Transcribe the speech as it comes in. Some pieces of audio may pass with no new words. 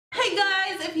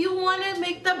want to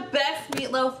make the best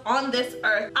meatloaf on this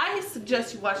earth, I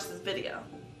suggest you watch this video.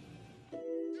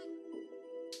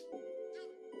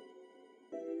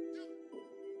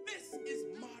 This is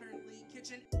Modernly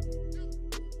Kitchen.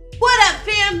 What up,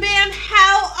 fam bam?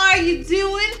 How are you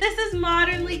doing? This is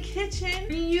Modernly Kitchen,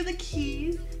 bringing you the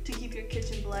keys to keep your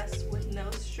kitchen blessed with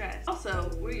no stress. Also,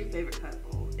 we're your favorite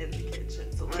couple in the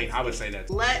kitchen. So I would say that.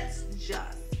 Let's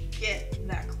just get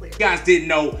that clear. You guys didn't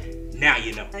know, now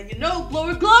you know. Now you know,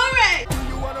 glory, glory! Do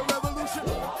you want a revolution?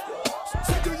 Do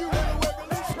you want a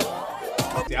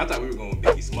revolution? See, I thought we were going with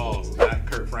Biggie Smalls, not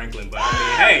Kurt Franklin, but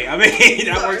hey,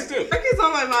 that works too. Turkey's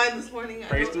on my mind this morning.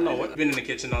 Praise the Lord. Been in the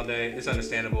kitchen all day. It's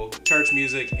understandable. Church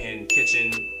music and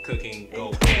kitchen cooking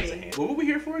go hand in hand. What were we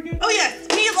here for again? Oh yes,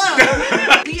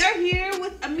 meatloaf. We are here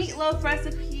with a meatloaf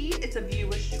recipe. It's a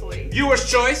viewer's choice. Viewer's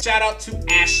choice. Shout out to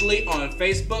Ashley on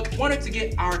Facebook. Wanted to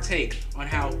get our take on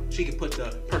how she can put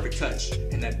the perfect touch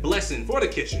and that blessing for the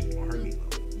kitchen on her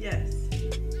meatloaf. Yes.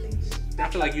 I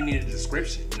feel like you need a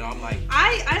description. You know, I'm like,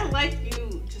 I like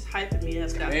you just hyping me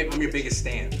up. babe, I'm your biggest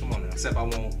stan. Come on now. Except I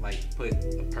won't like put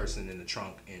a person in the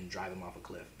trunk and drive them off a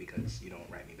cliff because you don't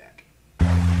write me back. I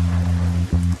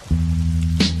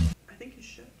think you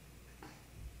should.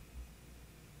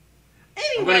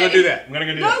 Anyway, I'm gonna go do that. I'm gonna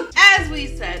go do that. As we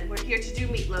said, we're here to do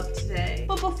meatloaf today.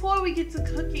 But before we get to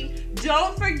cooking,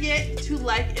 don't forget to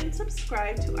like and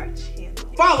subscribe to our channel.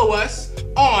 Follow us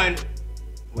on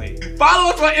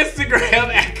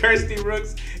Instagram at Kirsty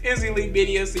Rooks, Izzy Lee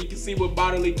Video, so you can see what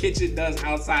Modernly Kitchen does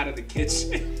outside of the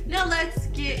kitchen. Now let's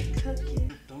get cooking.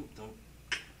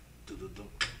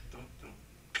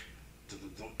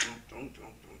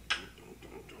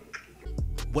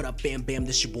 What up, bam bam,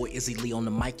 this your boy Izzy Lee on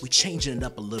the mic. We changing it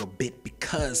up a little bit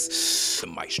because the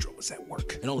maestro is at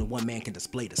work. And only one man can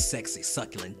display the sexy,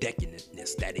 succulent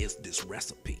decadentness that is this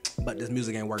recipe. But this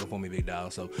music ain't working for me, big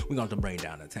dog, so we're going to bring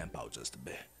down the tempo just a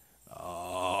bit.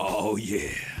 Oh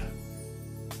yeah,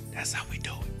 that's how we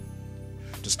do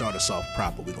it. To start us off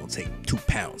proper, we're going to take 2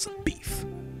 pounds of beef,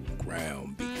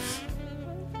 ground beef.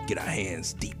 Get our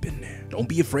hands deep in there. Don't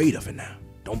be afraid of it now.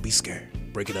 Don't be scared.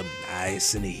 Break it up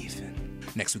nice and even.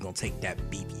 Next, we're gonna take that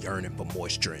beef yearning for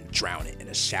moisture and drown it in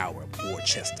a shower of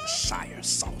Worcestershire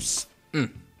Sauce.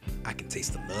 I can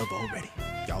taste the love already.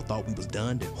 Y'all thought we was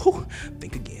done? Then whew,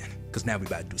 think again. Cause now we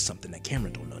about to do something that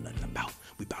Cameron don't know nothing about.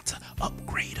 We about to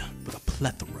upgrade her with a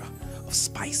plethora of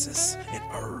spices and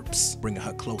herbs, bringing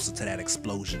her closer to that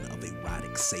explosion of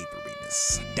erotic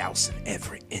savoriness, dousing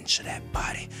every inch of that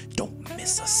body. Don't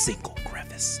miss a single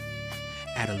crevice.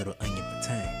 Add a little onion for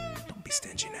tang. Don't be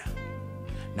stingy now.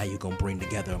 Now you're gonna bring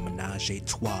together a menage a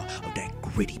trois of that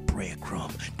gritty bread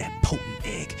crumb, that potent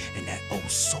egg, and that oh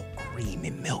so creamy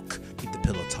milk. Keep the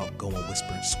pillow talk going,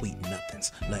 whispering sweet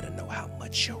nothings. Let her know how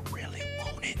much you really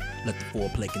want it. Let the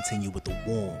foreplay continue with a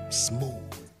warm, smooth,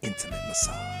 intimate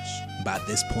massage. By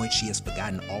this point, she has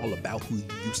forgotten all about who you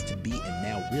used to be and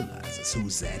now realizes who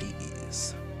Zaddy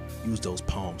is. Use those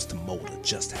palms to mold her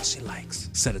just as she likes.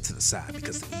 Set her to the side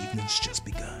because the evening's just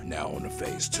begun. Now on to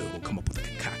phase 2, we'll come up with a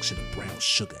concoction of brown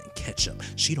sugar and ketchup.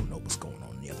 She don't know what's going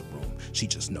on in the other room. She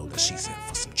just knows that she's in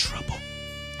for some trouble.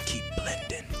 Keep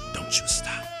blending, don't you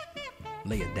stop.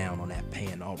 Lay it down on that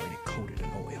pan already coated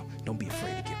in oil. Don't be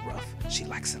afraid to get rough. She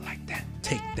likes it like that.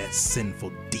 Take that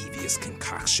sinful, devious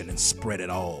concoction and spread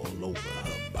it all over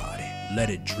her body.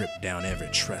 Let it drip down every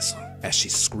trestle as she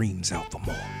screams out for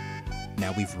more.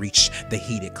 Now we've reached the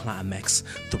heated climax.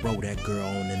 Throw that girl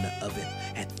on in the oven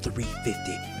at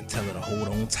 350 and tell her to hold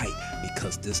on tight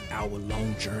because this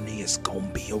hour-long journey is gonna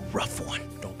be a rough one.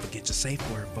 Don't forget your safe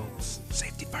word, folks.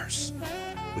 Safety first.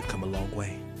 We've come a long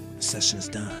way. The session is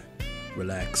done.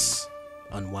 Relax,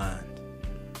 unwind.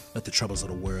 Let the troubles of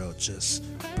the world just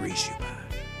breeze you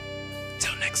by.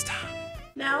 Till next time.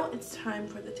 Now it's time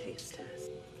for the taste test.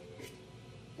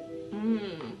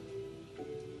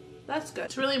 That's good.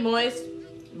 It's really moist,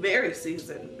 very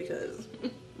seasoned because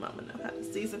Mama know how to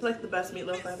season. It's like the best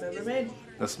meatloaf I've ever made.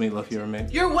 Best meatloaf you ever made?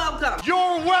 You're welcome.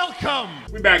 You're welcome!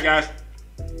 We back, guys.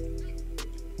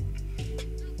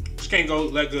 Just can't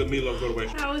let good meatloaf go to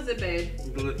waste. How is it, babe?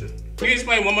 Delicious. Can you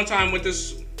explain one more time what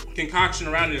this concoction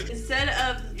around is? Instead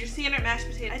of your standard mashed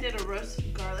potato, I did a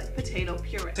roasted garlic potato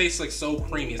puree. It tastes like so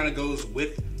creamy. It kind of goes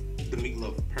with the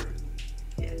meatloaf perfectly.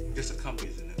 Yes. Just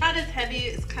accompanies it. Not as heavy,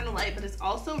 it's kind of light, but it's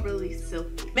also really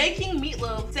silky. Making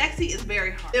meatloaf sexy is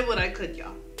very hard. I did what I could,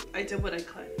 y'all. I did what I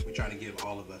could. We're trying to give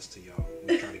all of us to y'all.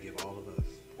 We're trying to give all of us.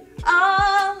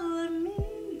 All of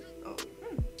me. Oh.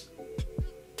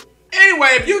 Anyway,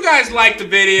 if you guys liked the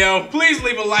video, please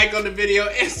leave a like on the video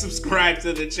and subscribe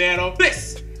to the channel.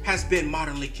 This has been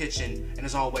Modernly Kitchen, and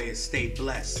as always, stay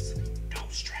blessed.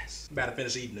 Don't stress. I'm about to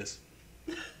finish eating this.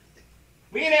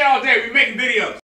 We ain't there all day. We making videos.